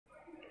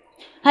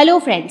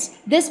Hello friends,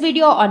 this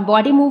video on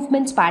body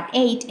movements part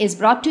 8 is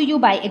brought to you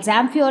by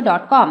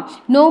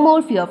examfear.com. No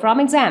more fear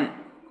from exam.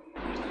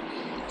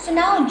 So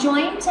now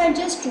joints are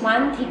just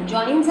one thing.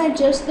 Joints are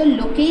just the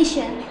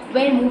location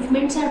where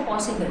movements are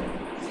possible.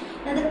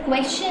 Now the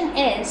question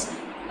is,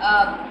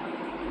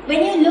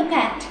 when you look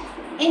at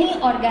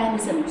any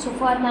organism, so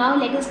for now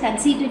let us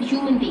consider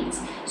human beings.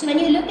 So when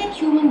you look at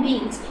human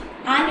beings,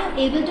 are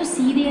you able to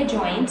see their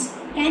joints?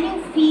 Can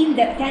you feel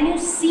that? Can you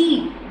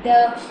see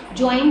the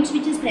joints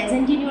which is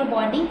present in your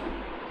body?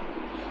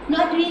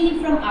 Not really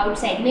from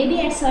outside. Maybe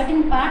at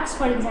certain parts,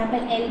 for example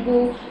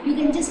elbow, you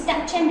can just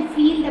touch and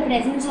feel the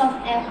presence of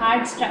a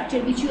hard structure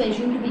which you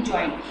assume to be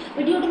joint.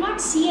 But you do not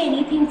see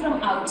anything from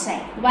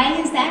outside. Why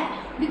is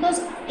that?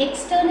 Because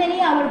externally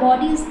our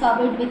body is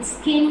covered with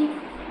skin,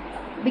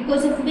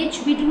 because of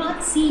which we do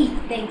not see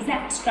the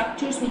exact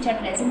structures which are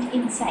present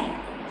inside.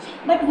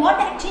 But what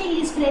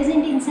actually is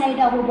present inside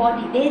our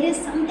body? There is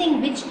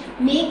something which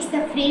makes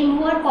the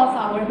framework of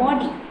our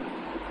body.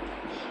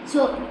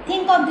 So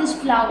think of this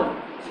flower.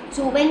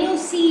 So when you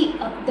see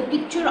the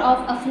picture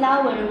of a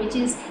flower which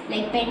is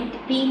like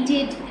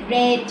painted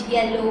red,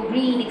 yellow,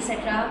 green,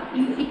 etc.,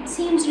 it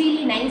seems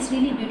really nice,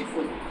 really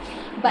beautiful.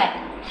 But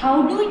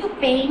how do you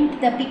paint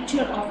the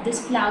picture of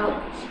this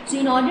flower? So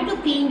in order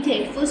to paint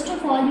it, first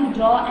of all you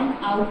draw an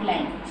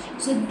outline.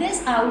 So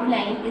this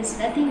outline is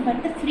nothing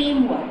but the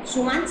framework.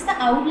 So once the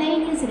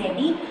outline is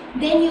ready,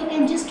 then you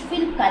can just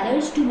fill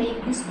colors to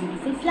make this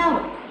beautiful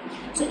flower.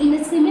 So in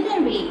a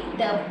similar way,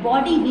 the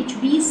body which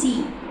we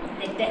see,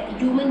 like the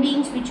human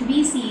beings which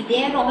we see,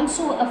 there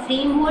also a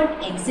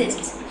framework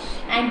exists,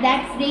 and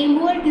that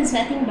framework is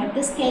nothing but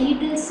the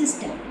skeletal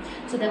system.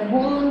 So the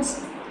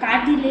bones,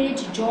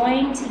 cartilage,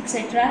 joints,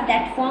 etc.,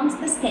 that forms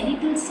the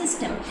skeletal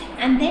system,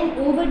 and then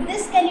over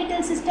this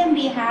skeletal system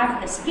we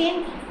have the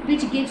skin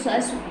which gives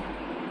us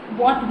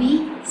what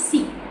we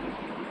see.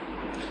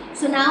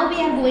 So now we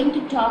are going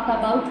to talk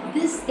about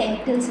this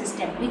skeletal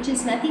system, which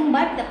is nothing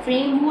but the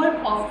framework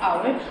of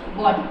our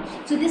body.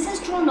 So this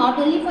is true not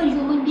only for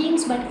human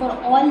beings but for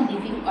all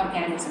living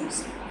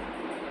organisms.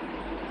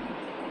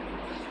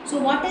 So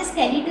what is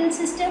skeletal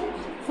system?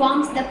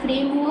 Forms the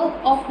framework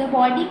of the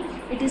body.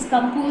 It is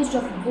composed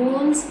of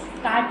bones,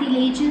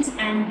 cartilages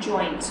and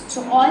joints.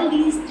 So all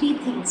these three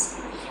things,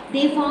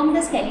 they form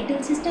the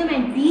skeletal system,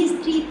 and these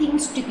three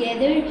things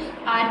together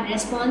are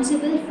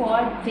responsible for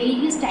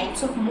various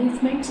types of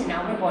movements in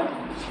our body.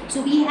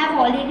 So we have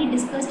already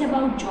discussed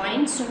about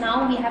joints, so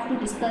now we have to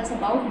discuss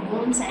about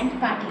bones and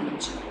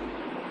cartilage.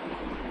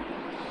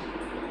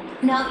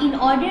 Now in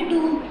order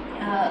to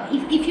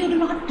if you do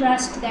not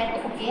trust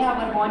that okay,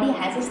 our body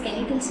has a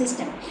skeletal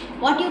system,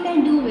 what you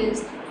can do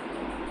is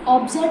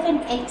observe an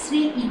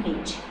X-ray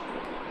image.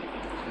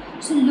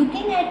 So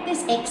looking at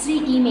this X-ray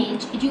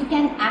image, you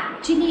can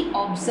actually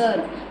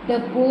observe the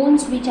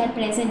bones which are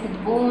present, the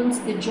bones,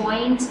 the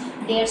joints,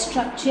 their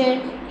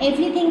structure,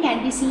 everything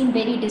can be seen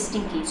very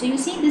distinctly. So you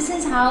see, this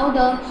is how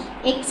the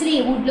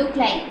X-ray would look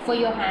like for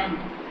your hand.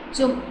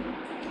 So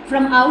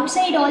from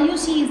outside all you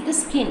see is the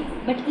skin,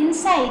 but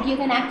inside you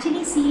can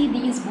actually see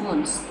these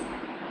bones.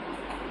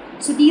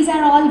 So these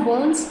are all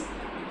bones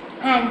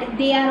and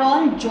they are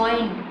all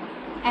joined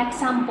at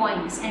some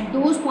points, and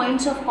those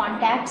points of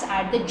contacts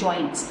are the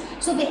joints.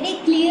 So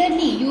very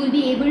clearly you will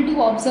be able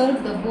to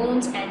observe the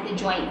bones and the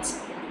joints.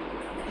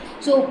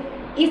 So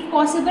if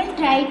possible,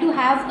 try to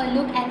have a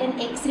look at an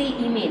X-ray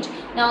image.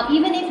 Now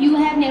even if you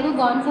have never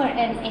gone for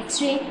an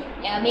X-ray,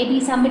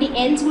 maybe somebody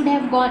else would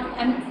have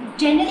gone.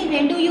 Generally,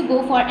 when do you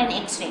go for an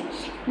X-ray?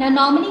 Now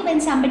normally when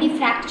somebody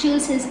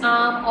fractures his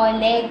arm or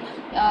leg,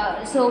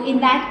 so in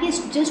that case,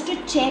 just to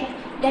check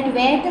that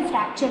where the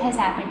fracture has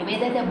happened,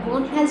 whether the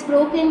bone has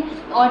broken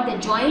or the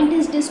joint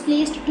is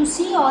displaced, to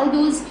see all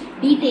those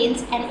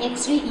details, an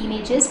X-ray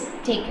image is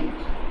taken.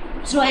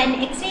 So an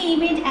X-ray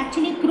image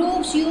actually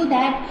proves you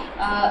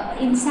that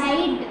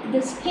inside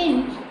the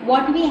skin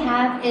what we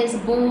have is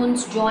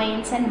bones,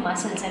 joints and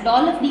muscles, and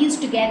all of these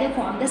together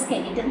form the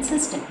skeletal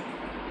system.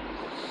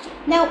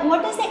 Now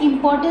what is the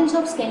importance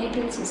of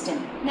skeletal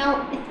system?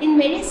 Now in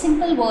very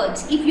simple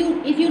words, if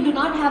you do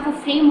not have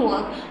a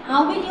framework,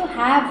 how will you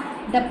have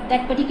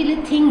that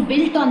particular thing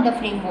built on the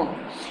framework?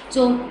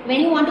 So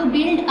when you want to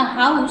build a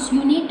house,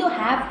 you need to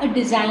have a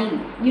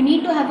design, you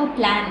need to have a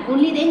plan,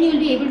 only then you will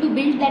be able to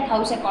build that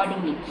house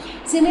accordingly.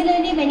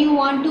 Similarly, when you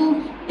want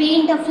to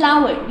paint a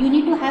flower, you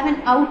need to have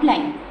an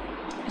outline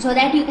so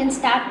that you can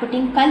start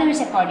putting colors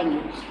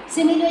accordingly.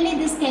 Similarly,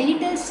 the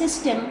skeletal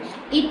system,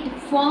 it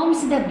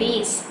forms the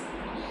base.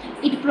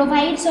 It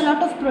provides a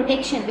lot of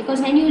protection,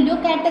 because when you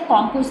look at the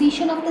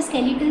composition of the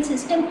skeletal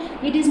system,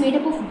 it is made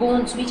up of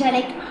bones which are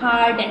like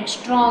hard and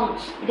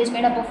strong. It is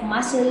made up of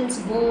muscles,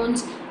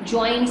 bones,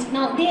 joints.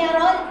 Now they are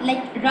all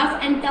like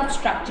rough and tough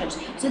structures.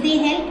 So they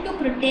help to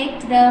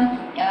protect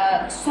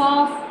the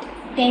soft,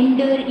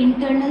 tender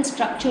internal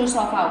structures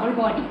of our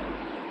body.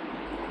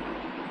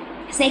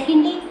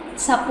 Secondly,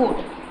 support.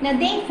 Now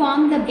they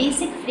form the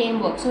basic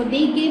framework, so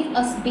they give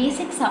us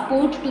basic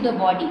support to the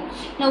body.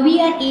 Now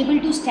we are able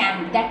to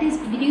stand, that is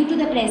due to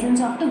the presence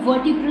of the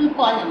vertebral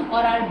column or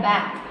our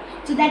back.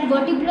 So that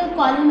vertebral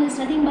column is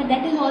nothing but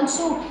that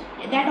also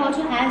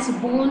has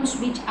bones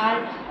which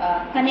are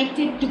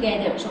connected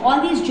together. So all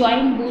these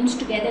joint bones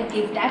together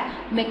give that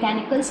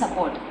mechanical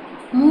support.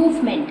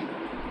 Movement.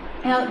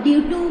 Now,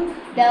 due to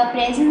the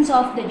presence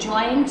of the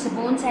joints,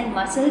 bones and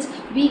muscles,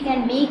 we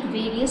can make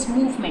various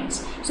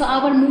movements. So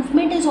our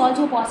movement is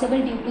also possible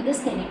due to the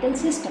skeletal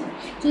system.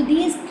 So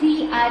these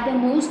three are the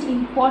most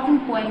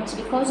important points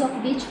because of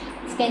which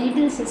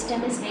skeletal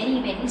system is very,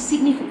 very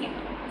significant.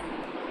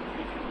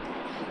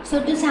 So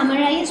to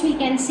summarize, we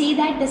can say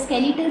that the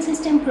skeletal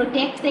system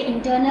protects the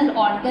internal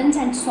organs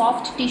and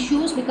soft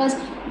tissues, because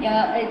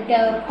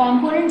the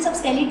components of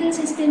skeletal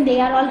system,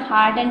 they are all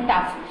hard and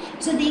tough.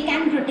 So they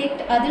can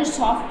protect other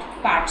soft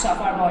parts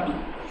of our body.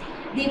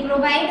 They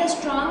provide a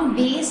strong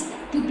base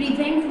to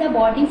prevent the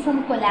body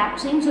from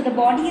collapsing. So the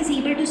body is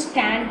able to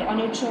stand on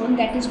its own.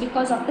 That is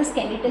because of the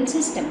skeletal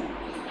system.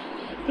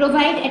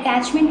 Provide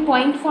attachment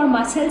point for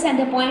muscles, and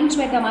the points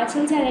where the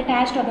muscles are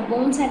attached or the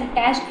bones are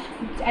attached,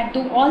 at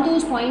all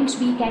those points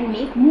we can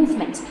make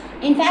movements.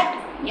 In fact,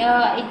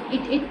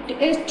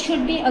 it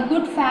should be a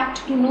good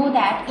fact to know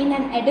that in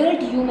an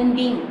adult human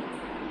being,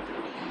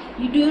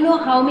 do you know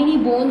how many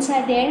bones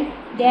are there?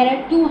 There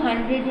are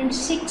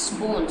 206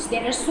 bones.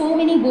 There are so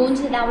many bones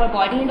in our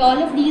body, and all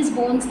of these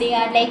bones, they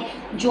are like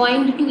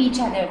joined to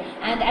each other,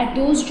 and at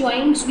those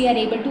joints we are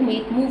able to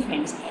make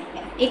movements,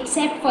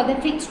 except for the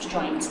fixed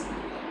joints.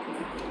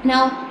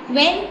 Now,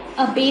 when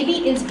a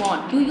baby is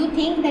born, do you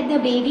think that the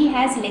baby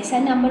has lesser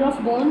number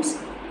of bones?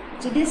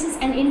 So this is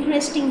an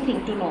interesting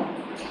thing to know.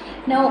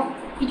 Now,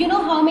 you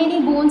know how many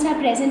bones are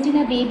present in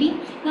a baby?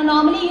 Now,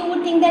 normally you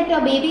would think that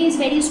a baby is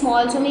very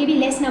small, so maybe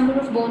less number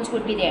of bones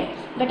would be there.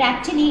 But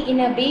actually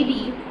in a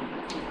baby,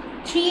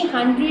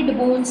 300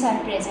 bones are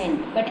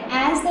present. But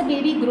as the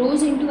baby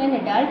grows into an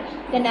adult,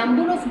 the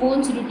number of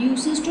bones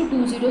reduces to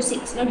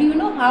 206. Now, do you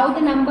know how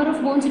the number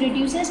of bones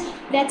reduces?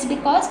 That's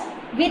because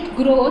with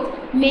growth,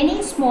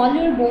 many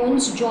smaller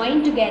bones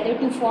join together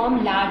to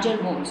form larger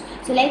bones.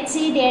 So let's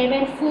say there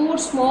were 4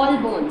 small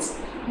bones.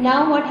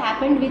 Now what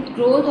happened with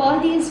growth, all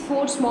these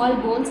 4 small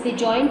bones, they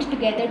joined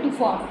together to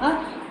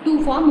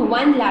form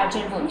one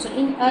larger bone. So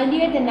in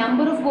earlier the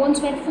number of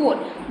bones were 4.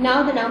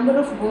 Now the number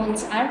of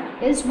bones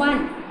is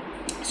 1.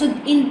 So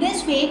in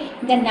this way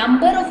the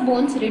number of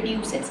bones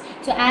reduces.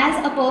 So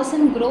as a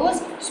person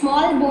grows,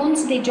 small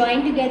bones, they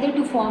join together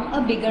to form a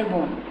bigger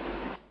bone.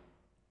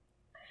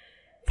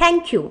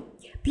 Thank you.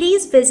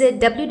 Please visit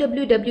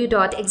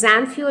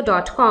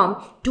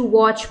www.examfear.com to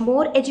watch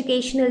more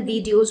educational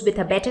videos with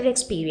a better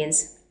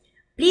experience.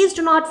 Please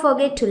do not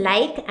forget to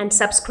like and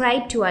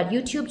subscribe to our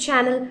YouTube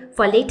channel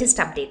for latest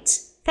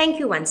updates. Thank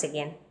you once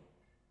again.